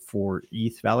market for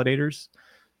ETH validators.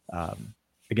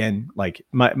 Again, like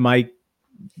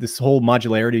this whole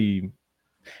modularity,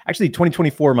 actually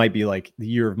 2024 might be like the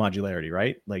year of modularity,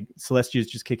 right? Like Celestia is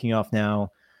just kicking off now.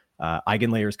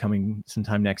 Eigenlayer is coming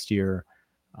sometime next year.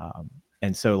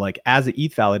 And so like as an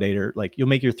ETH validator, like you'll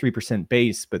make your 3%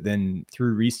 base, but then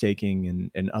through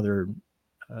restaking and other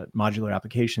modular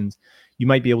applications, you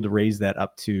might be able to raise that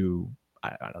up to,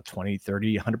 I don't know, 20,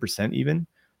 30, 100% even.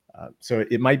 So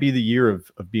it might be the year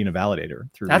of being a validator.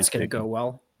 That's going to go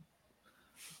well.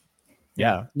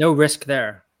 Yeah. No risk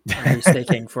there.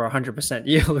 Restaking for 100%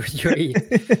 yield with your ETH.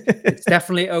 It's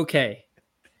definitely okay.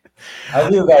 How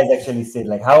do you guys actually see it?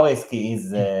 Like, how risky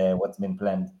is what's been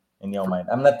planned in your mind?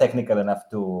 I'm not technical enough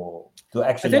to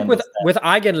actually. I think with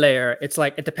Eigenlayer, it's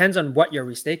like it depends on what you're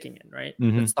restaking in, right?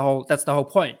 Mm-hmm. That's the whole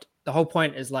point. The whole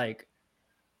point is like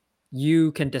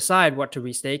you can decide what to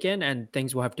restake in, and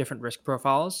things will have different risk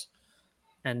profiles,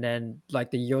 and then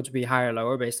like the yields will be higher or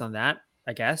lower based on that,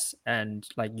 I guess. And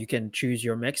like you can choose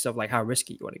your mix of like how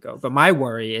risky you want to go. But my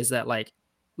worry is that like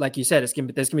you said, there's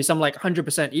gonna be some like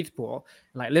 100% ETH pool,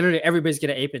 and like literally everybody's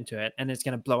gonna ape into it, and it's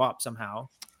gonna blow up somehow.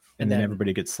 And then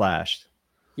everybody gets slashed.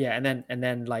 Yeah, and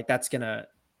then like that's gonna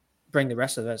bring the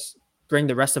rest of us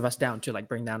down to like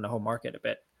bring down the whole market a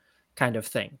bit, kind of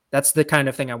thing. That's the kind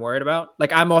of thing I'm worried about.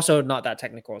 Like I'm also not that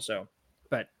technical, so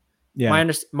but yeah,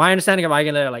 my understanding of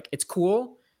Eigenlayer, like it's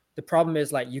cool. The problem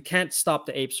is like you can't stop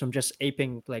the apes from just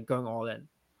aping, like going all in,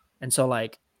 and so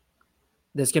like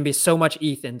there's gonna be so much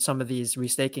ETH in some of these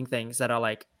restaking things that are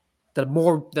like the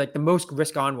most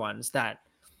risk on ones that.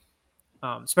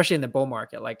 Especially in the bull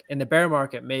market, like in the bear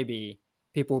market, maybe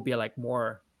people will be like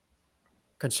more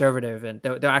conservative and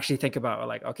they'll actually think about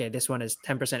like, okay, this one is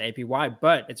 10% APY,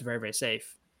 but it's very, very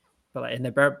safe. But like in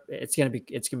the bear, it's gonna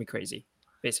be crazy.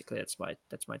 Basically, that's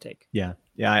my take. Yeah,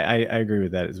 I agree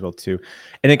with that as well too,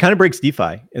 and it kind of breaks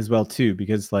DeFi as well too,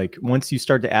 because like once you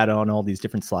start to add on all these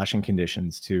different slashing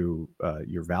conditions to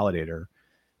your validator,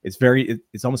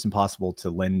 it's almost impossible to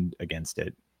lend against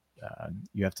it.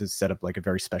 You have to set up like a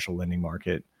very special lending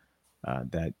market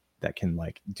that can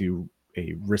like do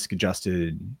a risk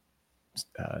adjusted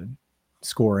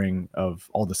scoring of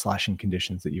all the slashing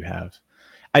conditions that you have.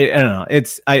 I don't know.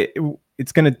 It's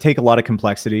going to take a lot of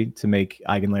complexity to make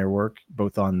Eigenlayer work,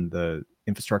 both on the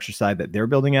infrastructure side that they're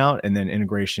building out and then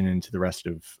integration into the rest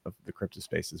of the crypto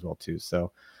space as well too.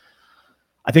 So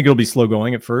I think it'll be slow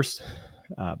going at first,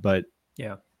 but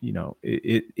yeah. You know,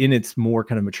 it in its more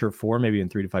kind of mature form, maybe in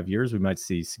 3 to 5 years, we might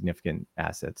see significant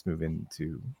assets move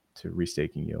into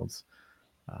restaking yields.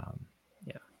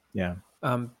 Yeah.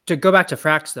 To go back to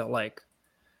Frax though, like,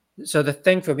 so the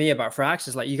thing for me about Frax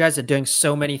is like you guys are doing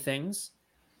so many things.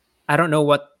 I don't know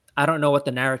what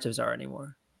the narratives are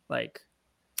anymore. Like,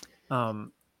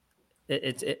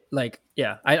 it's like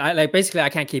yeah, I like basically I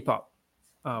can't keep up.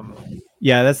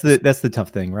 Yeah, that's the tough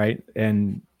thing, right?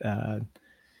 And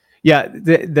yeah,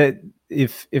 that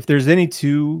if there's any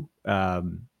two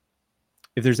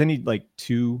like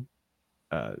two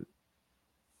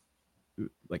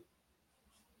like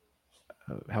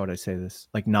how would I say this,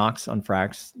 like knocks on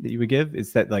Frax that you would give,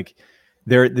 is that like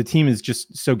the team is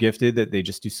just so gifted that they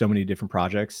just do so many different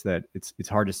projects that it's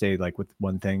hard to say like with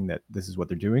one thing that this is what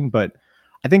they're doing. But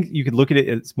I think you could look at it,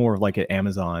 it's more like an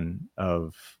Amazon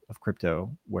of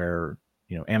crypto, where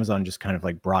you know Amazon just kind of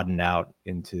like broadened out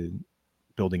into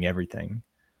building everything,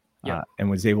 and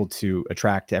was able to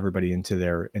attract everybody into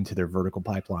their vertical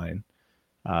pipeline,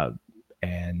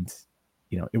 and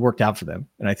you know it worked out for them.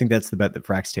 And I think that's the bet that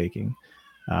Frax taking.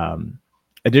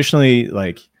 Additionally,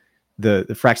 like the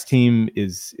Frax team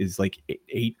is like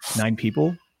 8-9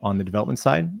 people on the development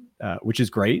side, which is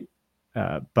great.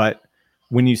 But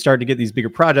when you start to get these bigger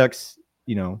projects,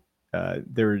 you know,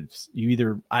 there's you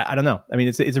either I don't know. I mean,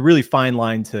 it's a really fine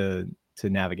line to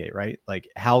navigate, right? Like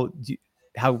how do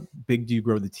how big do you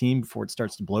grow the team before it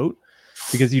starts to bloat?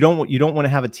 Because you don't want to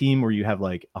have a team where you have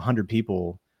like 100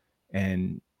 people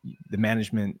and the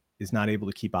management is not able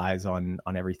to keep eyes on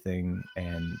everything,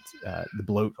 and the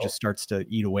bloat just starts to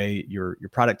eat away your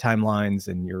product timelines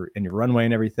and your runway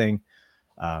and everything.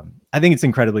 I think it's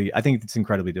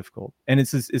incredibly difficult, and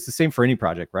it's the same for any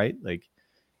project, right? Like,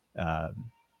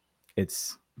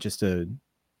 it's just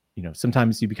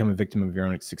sometimes you become a victim of your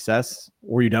own success,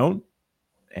 or you don't,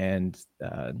 and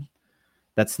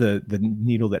that's the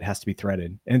needle that has to be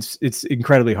threaded, and it's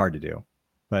incredibly hard to do.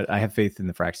 But I have faith in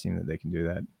the Frax team that they can do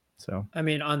that. So I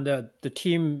mean, on the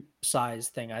team size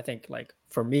thing, I think like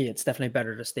for me, it's definitely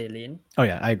better to stay lean. Oh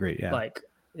yeah, I agree. Yeah, like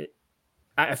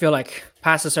I feel like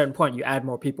past a certain point, you add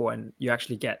more people and you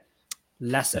actually get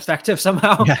less effective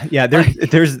somehow. Yeah. There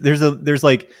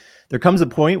comes a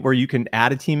point where you can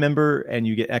add a team member and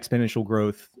you get exponential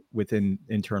growth within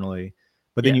internally,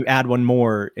 but then you add one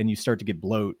more and you start to get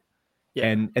bloat. Yeah.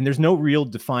 And there's no real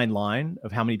defined line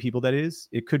of how many people that is.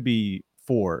 It could be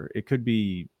 4, it could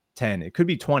be 10, it could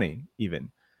be 20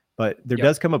 even. But there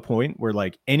does come a point where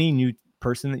like any new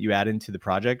person that you add into the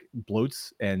project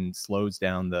bloats and slows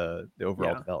down the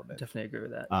overall development. Definitely agree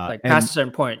with that. Like past a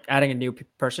certain point, adding a new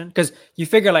person, because you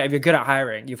figure like if you're good at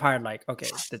hiring, you've hired like, okay,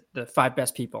 the 5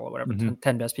 best people or whatever,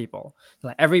 10 best people.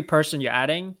 Like every person you're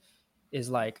adding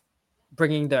is like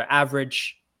bringing the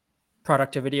average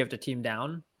productivity of the team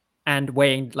down and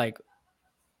weighing like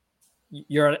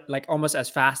you're like almost as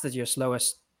fast as your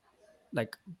slowest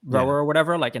like rower or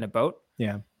whatever, like in a boat.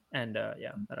 Yeah. And I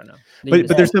don't know.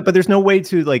 But there's no way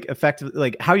to like effectively,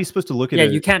 like how are you supposed to look at it? Yeah,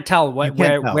 you can't tell where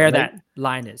right? That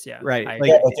line is. Yeah. Right.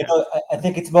 I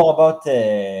think it's more about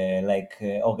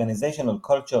organizational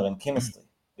culture and chemistry,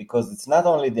 because it's not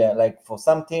only there. Like for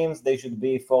some teams they should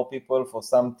be 4 people, for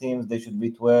some teams they should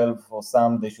be 12, for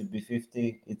some they should be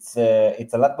 50. It's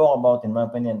a lot more about, in my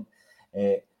opinion,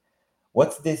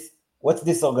 what's this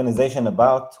organization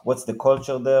about, what's the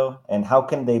culture there, and how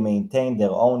can they maintain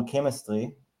their own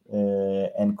chemistry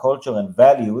and culture and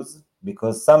values.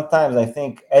 Because sometimes I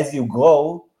think as you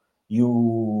grow,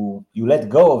 you let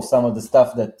go of some of the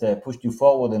stuff that pushed you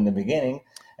forward in the beginning,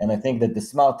 and I think that the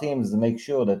smart teams make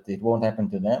sure that it won't happen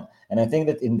to them. And I think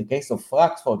that in the case of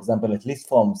Frax, for example, at least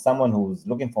from someone who's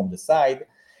looking from the side,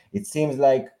 it seems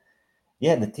like,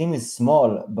 yeah, the team is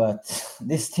small, but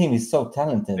this team is so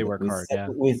talented. They work hard,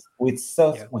 with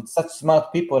such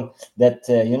smart people that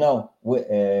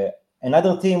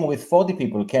another team with 40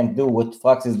 people can't do what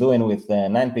Frax is doing with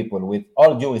 9 people. With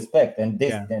all due respect, and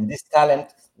this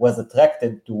talent was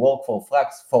attracted to work for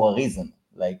Frax for a reason.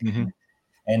 Like,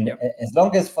 and as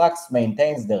long as Frax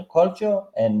maintains their culture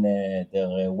and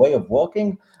their way of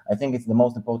working, I think it's the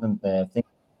most important thing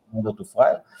in order to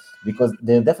thrive, because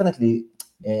they're definitely.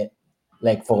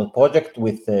 Like for a project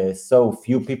with so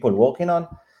few people working on,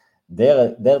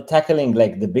 they're tackling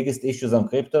like the biggest issues on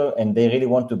crypto, and they really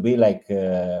want to be like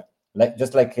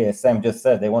just like Sam just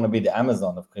said, they want to be the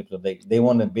Amazon of crypto. They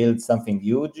want to build something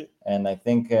huge, and I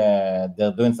think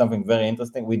they're doing something very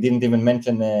interesting. We didn't even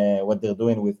mention what they're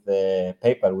doing with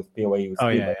PayPal, with PYUSD. Oh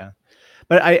yeah.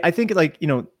 But I think like,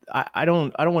 I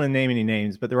don't want to name any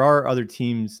names, but there are other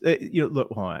teams. Look,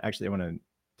 hold on. Actually, I want to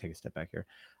take a step back here.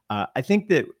 I think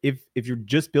that if you're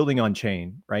just building on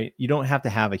chain, right, you don't have to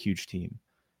have a huge team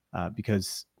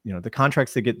because the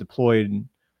contracts that get deployed,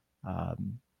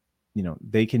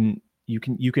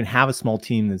 you can have a small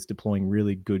team that's deploying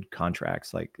really good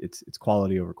contracts. Like it's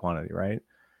quality over quantity, right?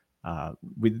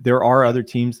 There are other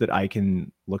teams that I can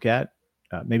look at,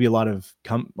 maybe a lot of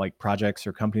like projects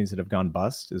or companies that have gone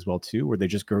bust as well too, where they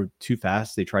just grow too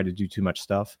fast. They try to do too much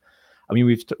stuff. I mean,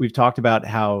 we've talked about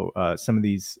how some of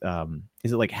these,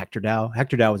 is it like HectorDAO?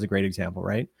 HectorDAO was a great example,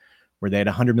 right? Where they had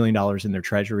 $100 million in their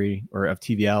treasury or of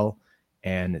TVL,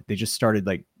 and they just started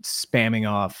like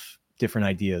spamming off different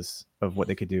ideas of what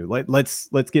they could do. Let's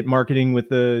get marketing with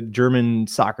the German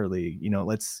soccer league.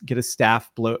 Let's get a staff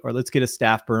let's get a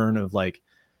staff burn of like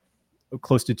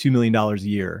close to $2 million a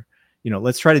year.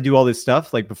 Let's try to do all this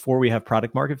stuff like before we have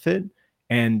product market fit,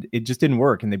 and it just didn't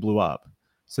work, and they blew up.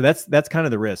 So that's kind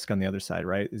of the risk on the other side,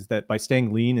 right? Is that by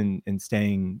staying lean and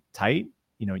staying tight,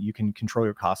 you can control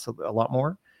your costs a lot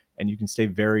more, and you can stay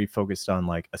very focused on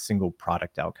like a single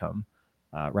product outcome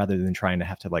rather than trying to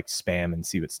have to like spam and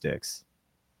see what sticks.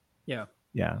 Yeah.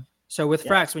 Yeah. So with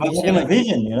Frax, when you say like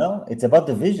vision, it's about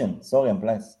the vision. Sorry, I'm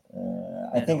blessed.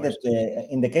 I think that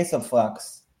in the case of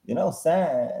Frax,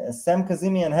 Sam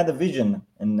Kazemian had a vision,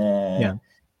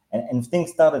 and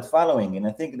things started following. And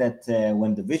I think that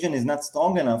when the vision is not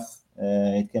strong enough,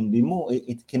 it can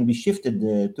be shifted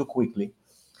too quickly.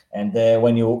 And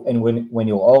when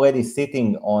you're already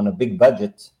sitting on a big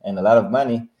budget and a lot of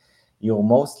money,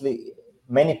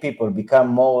 many people become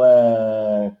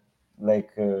more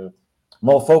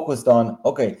more focused on,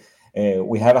 okay,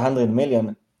 we have 100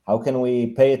 million. How can we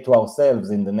pay it to ourselves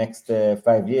in the next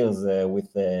 5 years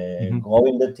with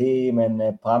growing the team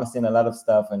and promising a lot of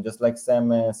stuff? And just like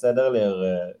Sam said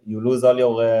earlier, you lose all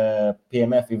your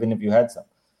PMF even if you had some.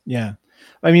 Yeah.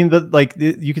 I mean,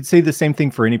 you could say the same thing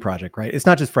for any project, right? It's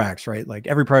not just Frax, right? Like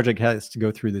every project has to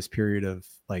go through this period of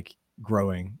like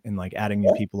growing and like adding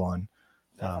new people on.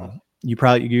 You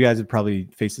guys have probably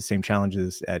faced the same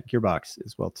challenges at Gearbox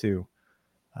as well too.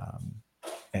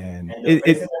 And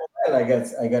I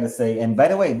gotta say, and by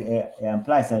the way,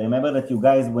 Plies, I remember that you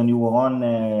guys, when you were on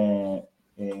the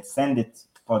Send It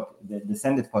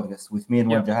podcast with me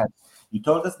and Wajahad, you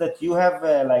told us that you have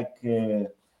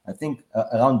I think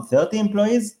around 30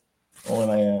 employees, or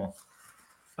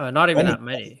not even that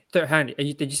many.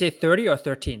 Did you say 30 or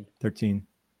 13? 13.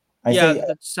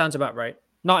 That sounds about right.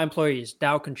 Not employees,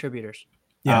 DAO contributors.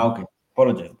 Yeah. Okay.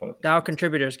 Apologize. DAO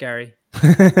contributors, Gary.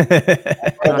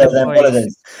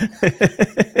 Apologize.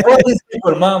 All these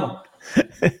people, mom.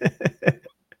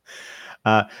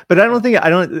 But I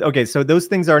don't. Okay, so those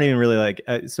things aren't even really like.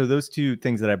 So those two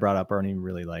things that I brought up aren't even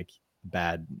really like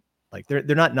bad. Like they're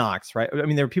not knocks, right? I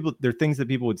mean, they're things that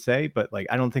people would say, but like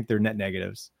I don't think they're net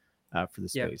negatives for the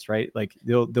space, right? Like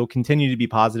they'll continue to be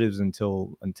positives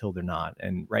until they're not,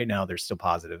 and right now they're still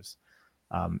positives.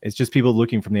 It's just people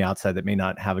looking from the outside that may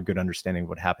not have a good understanding of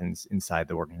what happens inside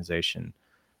the organization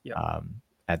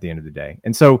at the end of the day.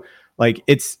 And so like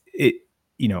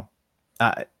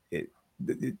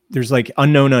there's like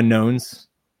unknown unknowns,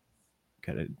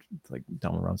 kind of like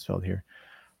Donald Rumsfeld here,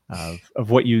 of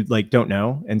what you like don't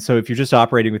know. And so if you're just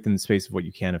operating within the space of what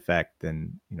you can affect,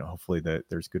 then hopefully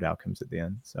there's good outcomes at the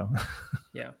end. So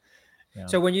yeah.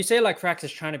 So when you say like Frax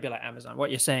is trying to be like Amazon,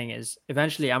 what you're saying is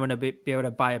eventually I'm going to be able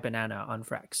to buy a banana on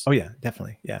Frax. Oh yeah,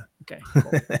 definitely. Yeah. Okay.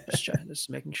 Cool. Just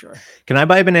making sure. Can I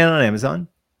buy a banana on Amazon?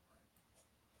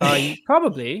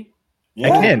 Probably. Yeah.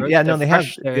 I can. Yeah. No, they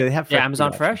have.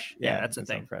 Amazon Fresh. Yeah, that's the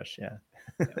thing. Fresh. Yeah.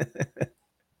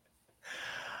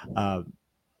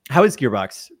 How is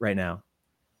Gearbox right now?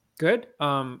 Good.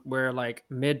 We're like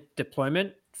mid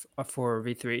deployment for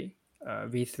V3.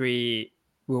 V3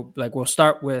 we'll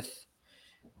start with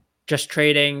just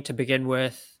trading to begin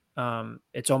with.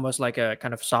 It's almost like a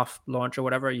kind of soft launch or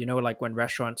whatever, like when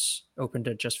restaurants open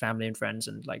to just family and friends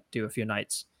and like do a few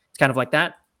nights. It's kind of like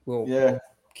that. We'll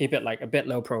keep it like a bit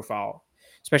low profile,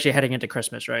 especially heading into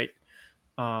Christmas, right?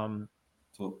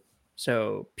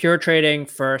 So pure trading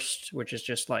first, which is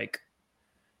just like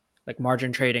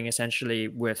margin trading essentially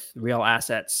with real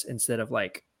assets instead of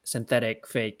like synthetic,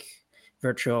 fake,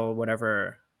 virtual,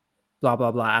 whatever, blah,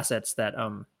 blah, blah assets that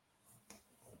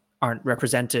aren't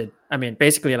represented. I mean,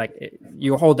 basically like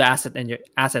you hold the assets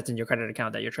in your credit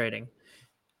account that you're trading.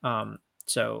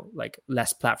 So like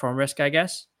less platform risk, I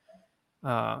guess.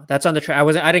 That's on the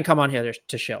I didn't come on here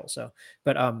to shill. So,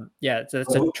 but so it's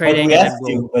a trading, and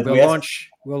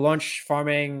we'll launch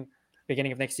farming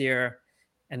beginning of next year,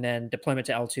 and then deployment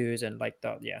to L2s and like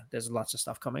there's lots of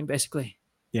stuff coming basically.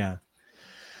 Yeah.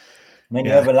 Then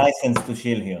you have a license to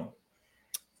chill here.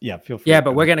 Yeah, feel free. Yeah,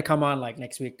 but we're gonna come on like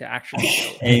next week to actually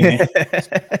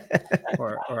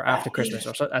or after Christmas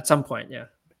or so at some point. Yeah,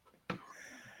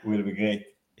 will be great.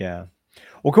 Yeah.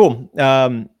 Well, cool.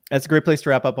 That's a great place to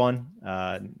wrap up on.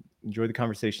 Enjoy the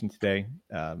conversation today.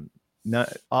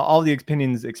 Not all the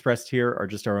opinions expressed here are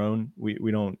just our own.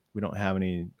 We don't have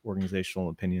any organizational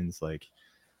opinions. Like,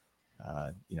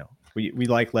 we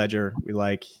like Ledger. We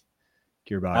like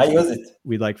Gearbox. I use it.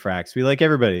 We like Frax. We like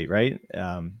everybody, right?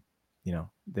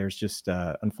 There's just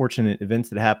unfortunate events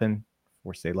that happen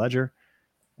for, say, Ledger,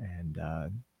 and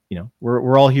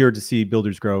we're all here to see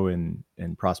builders grow and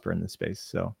prosper in this space.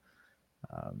 So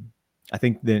I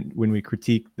think that when we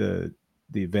critique the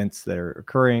events that are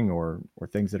occurring or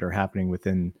things that are happening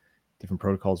within different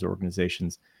protocols or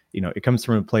organizations, it comes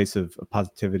from a place of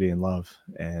positivity and love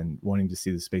and wanting to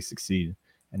see the space succeed,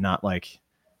 and not like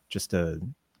just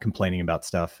complaining about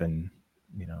stuff and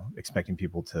expecting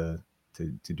people to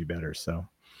do better. So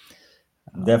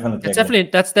definitely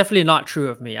that's definitely not true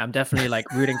of me. I'm definitely like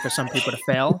rooting for some people to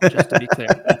fail, just to be clear.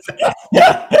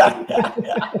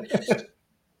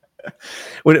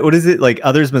 What is it like?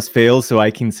 Others must fail so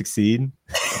I can succeed.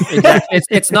 Exactly.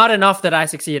 It's not enough that I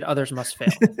succeed. Others must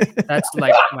fail. That's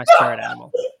like my spirit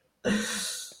animal.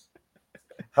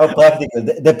 How practical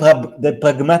the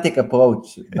pragmatic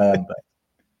approach.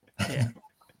 Yeah.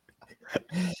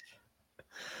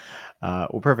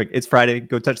 Well, perfect. It's Friday.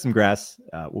 Go touch some grass.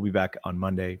 We'll be back on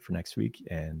Monday for next week,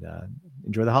 and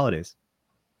enjoy the holidays.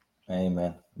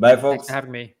 Amen. Bye, Thanks folks. for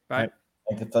having me. Bye. Bye.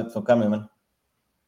 Thank you for coming, man.